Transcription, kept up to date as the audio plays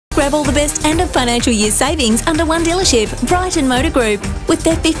Grab all the best end of financial year savings under one dealership, Brighton Motor Group. With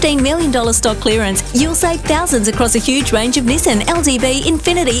their $15 million stock clearance, you'll save thousands across a huge range of Nissan, LDV,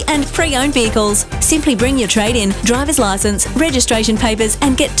 Infiniti and pre-owned vehicles. Simply bring your trade-in, driver's licence, registration papers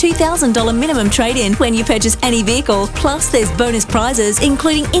and get $2,000 minimum trade-in when you purchase any vehicle. Plus, there's bonus prizes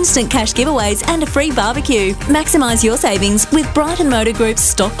including instant cash giveaways and a free barbecue. Maximise your savings with Brighton Motor Group's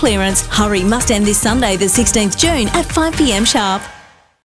stock clearance. Hurry must end this Sunday, the 16th June at 5 p.m sharp.